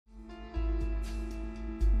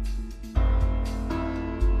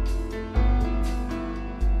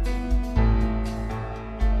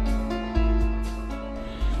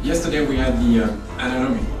yesterday we had the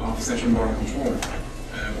anatomy of session border controller,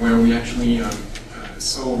 where we actually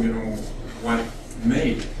saw, what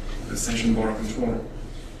made the session border controller.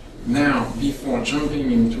 Now, before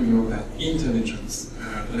jumping into that intelligence,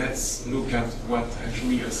 let's look at what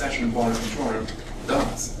actually a session border controller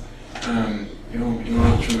does. In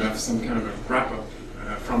order to have some kind of a wrap up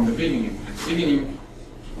from the beginning. And the beginning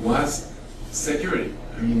was security.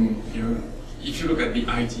 I mean, if you look at the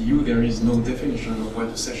ITU, there is no definition of what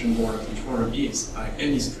a session border controller is by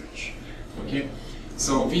any stretch. Okay,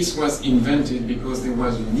 so this was invented because there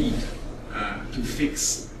was a need to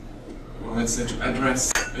fix, well, let's say, to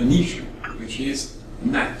address an issue, which is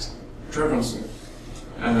NAT, traversal,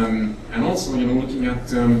 and also, looking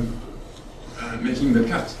at making the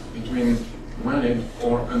cut between welded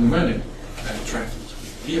or unwelded traffic,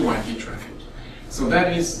 VoIP traffic. So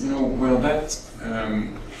that is, where that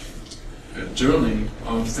journey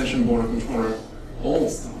of session border controller all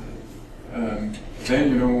started.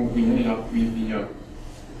 Then, we ended up with the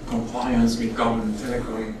compliance with government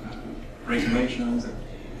telecom regulations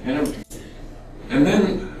and everything. And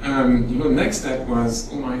then, next step was,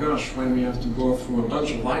 oh my gosh, when we have to go through a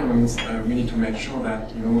bunch of islands, we need to make sure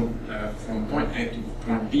that, from point A to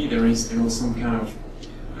point B, there is, some kind of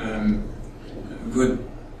good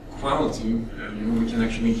quality, we can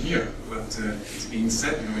actually hear what is being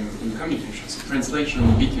said, in communication. So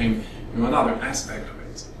translation became, another aspect of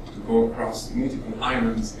it, to go across multiple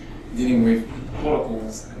islands, dealing with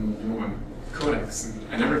protocols and, codecs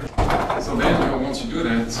and everything. So then, once you do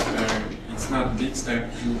that, it's not a big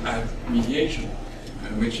step to add mediation,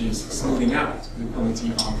 which is smoothing out the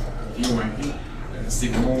quality of VoIP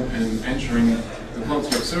signal and ensuring the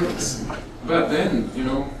quality of service. But then,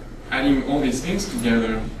 adding all these things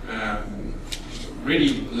together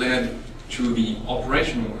really led to the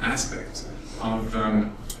operational aspect of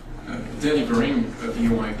delivering a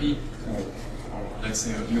VoIP, or let's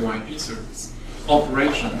say a VoIP service.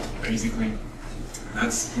 Operation, basically.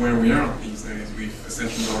 That's where we are these days with a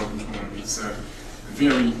session border controller. It's a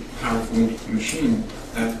very powerful machine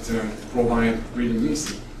that provides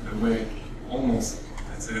redundancy, the way, almost,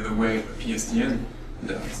 let's say, the way a PSTN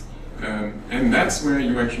does. And that's where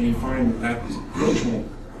you actually find that virtual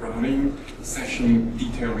routing, session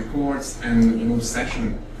detail records, and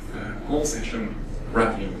session, whole session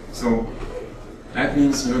routing. So that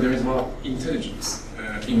means there is a lot of intelligence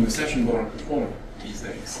in the session border controller these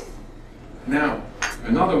days. Now,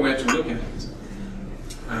 another way to look at it,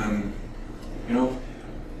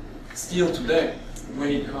 still today, when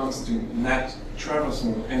it comes to NAT,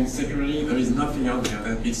 traversal, and security, there is nothing out there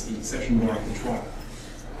that beats the session border controller.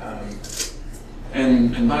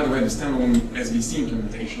 And by the way, the standalone SBC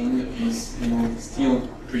implementation is still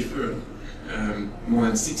preferred. More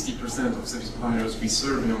than 60% of service providers we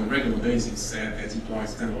serve on a regular basis say they deploy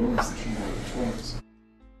standalone session border controllers.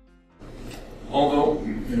 Although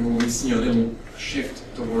we see a little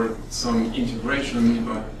shift toward some integration,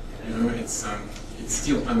 but it's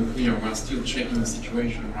still unclear. We're still checking the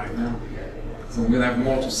situation right now. So we'll have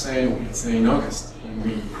more to say, let's say, in August when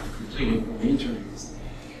we complete all the interviews.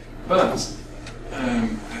 But as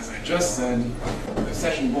I just said, the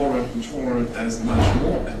session border controller does much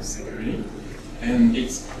more than security, and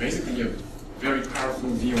it's basically a very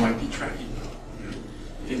powerful VoIP traffic.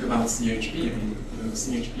 Think about CHP. I mean,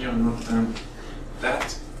 CHP are not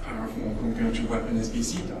that powerful compared to what an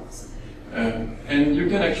SBC does. And you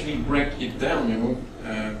can actually break it down,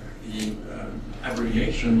 the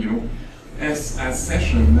abbreviation, as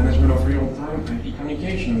session, management of real-time IP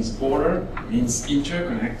communications. Border means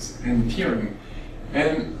interconnect and peering.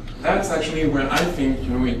 And that's actually where I think,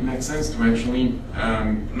 it makes sense to actually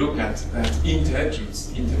look at that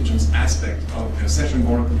intelligence aspect of the session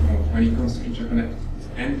border control when it comes to interconnect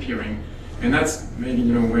and peering. And that's maybe,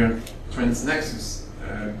 where TransNexus,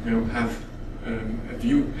 have a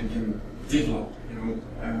view and can develop,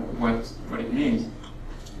 what it means.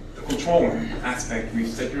 The control aspect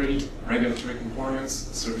with security, regulatory compliance,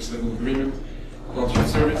 service level agreement, quality of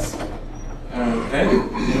service.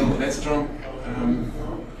 Then, let's jump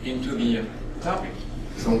into the topic.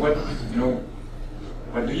 So what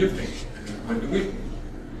do you think? What do we think?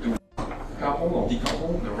 Do we couple or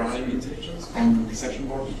decouple the routing intelligence from the session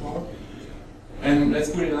border controller? And let's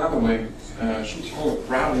put it another way, should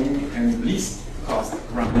routing and least cost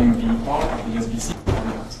routing be part of the SBC or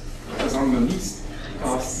not? Because on the least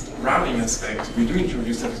cost routing aspect, we do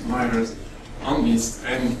introduce service providers on this,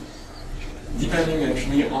 and depending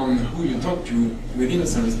actually on who you talk to within a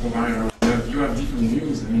service provider, you have different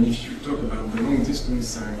views. I mean, if you talk about the long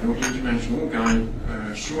distance, international guy,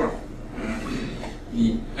 sure,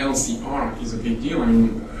 the LCR is a big deal. I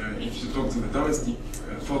mean, if you talk to the domestic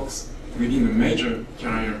folks within a major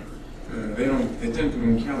carrier, they tend to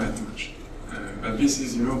don't care that much. But this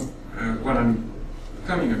is, what I'm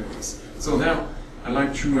coming across. So now I'd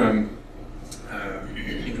like to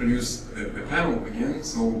introduce the panel again.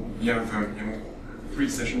 So we have, 3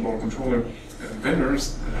 session board controller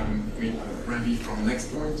vendors. We have Ravi from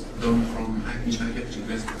NextPoint, Dalton from Acme and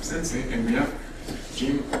Glen from Sansay, and we have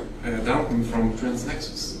Jim Dalton from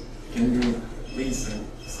TransNexus. Can you please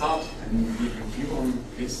start and give a view on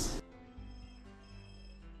this?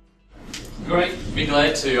 Great, be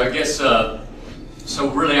glad to. I guess, so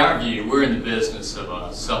really our view, we're in the business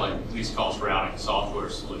of selling least cost routing software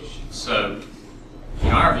solutions. So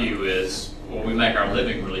our view is, well, we make our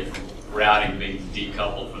living really from routing being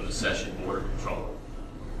decoupled from the session border controller.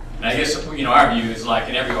 And I guess, our view is like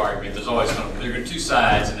in every argument, there's always there are 2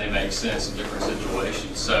 sides and they make sense in different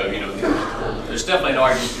situations. So, there's definitely an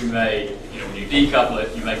argument to be made, when you decouple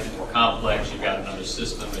it, you make it more complex, you've got another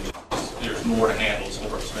system, and there's more to handle, it's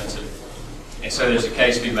more expensive. And so there's a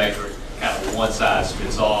case to be made for kind of a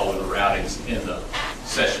one-size-fits-all with the routings in the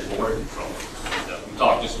session border controller. And, we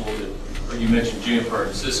talked just a little bit, or you mentioned Juniper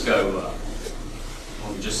and Cisco,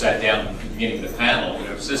 when we just sat down at the beginning of the panel.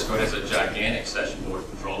 Cisco has a gigantic session border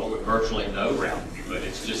controller with virtually no routing, but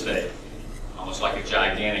it's just almost like a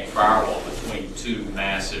gigantic firewall between 2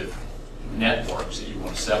 massive networks that you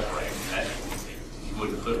want to separate. And that, you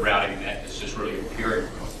wouldn't put routing in that, it's just really a peering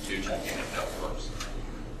between 2 gigantic networks.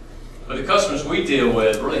 But the customers we deal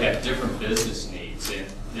with really have different business needs, and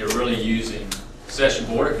they're really using session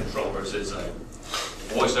border controllers as a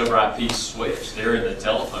voice over IP switch. They're in the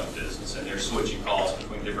telephone business, and they're switching calls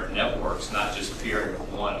between different networks, not just peering with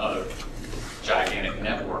one other gigantic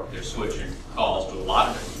network. They're switching calls to a lot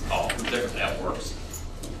of different calls with different networks,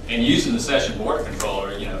 and using the session border controller,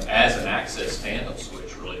 as an access tandem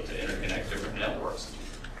switch, really, to interconnect different networks.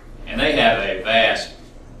 And they have a vast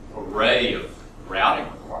array of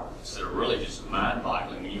routing requirements that are really just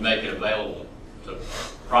mind-boggling. When you make it available to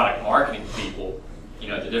product marketing people,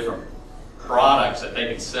 the different products that they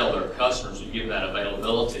can sell their customers, you give that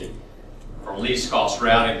availability from least cost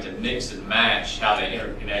routing to mix and match how they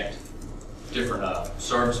interconnect different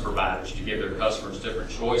service providers to give their customers different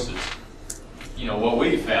choices. What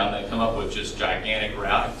we found, they come up with just gigantic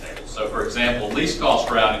routing tables. So for example, least cost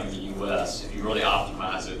routing in the US, if you really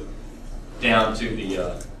optimize it down to the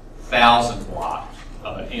 1,000 block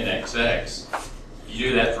of an NXX, you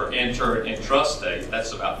do that for intrastate,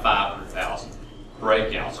 that's about 500,000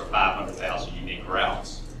 breakouts or 500,000 unique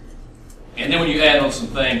routes. And then when you add on some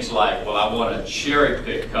things like, well, I want to cherry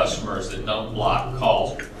pick customers that don't block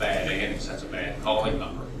calls with bad endings, that's a bad calling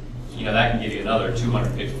number, that can give you another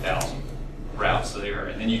 250,000 routes there.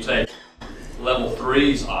 And then you take Level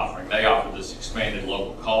 3's offering, they offer this expanded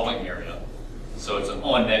local calling area. So it's an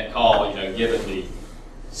on-net call, given the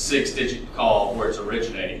 6-digit call where it's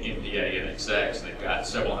originating, MPA, NXX, and they've got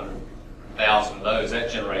several 100,000 of those.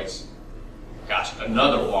 That generates,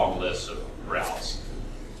 another long list of routes.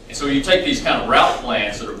 And so you take these kind of route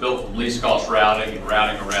plans that are built from least cost routing and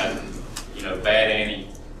routing around, bad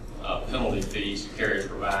penalty fees the carriers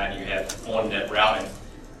provide, and you have on-net routing.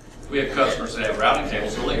 We have customers that have routing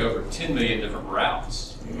tables that really over 10 million different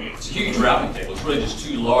routes. It's a huge routing table. It's really just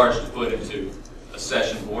too large to put into a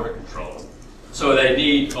session border controller. So they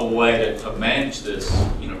need a way to manage this,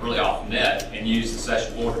 really off net and use the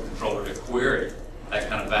session border controller to query that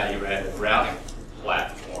kind of value-added routing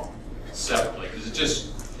platform separately, because it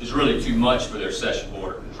just is really too much for their session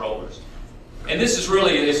border controllers. And this is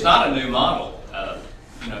really, it's not a new model.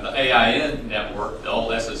 The AIN network, the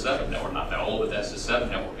old SS7 network, not the old, but the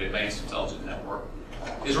SS7 network, the Advanced Intelligence Network,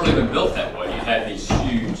 has really been built that way. You had these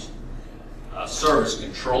huge service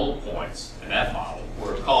control points in that model,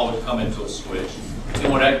 where a call would come into a switch,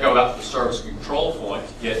 and would go out to the service control point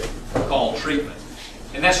to get call treatment.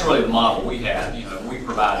 And that's really the model we have. We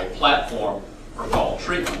provide a platform for call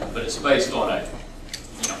treatment, but it's based on a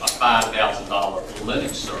 $5,000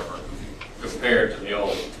 Linux server compared to the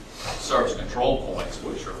old service control points,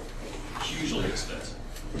 which are hugely expensive.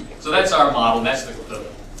 So that's our model, and that's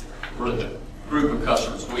really the group of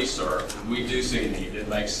customers we serve. We do see a need. It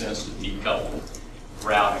makes sense to decouple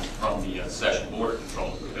routing from the session border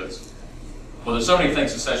controller because, well, there's so many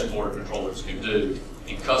things the session border controllers can do,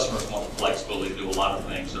 and customers want the flexibility to do a lot of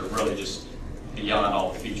things that are really just beyond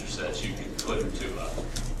all the feature sets you can put into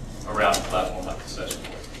a routing platform like the session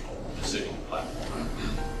border controller, the decision platform.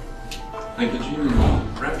 Thank you, Jim.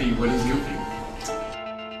 Ravi, what is your view?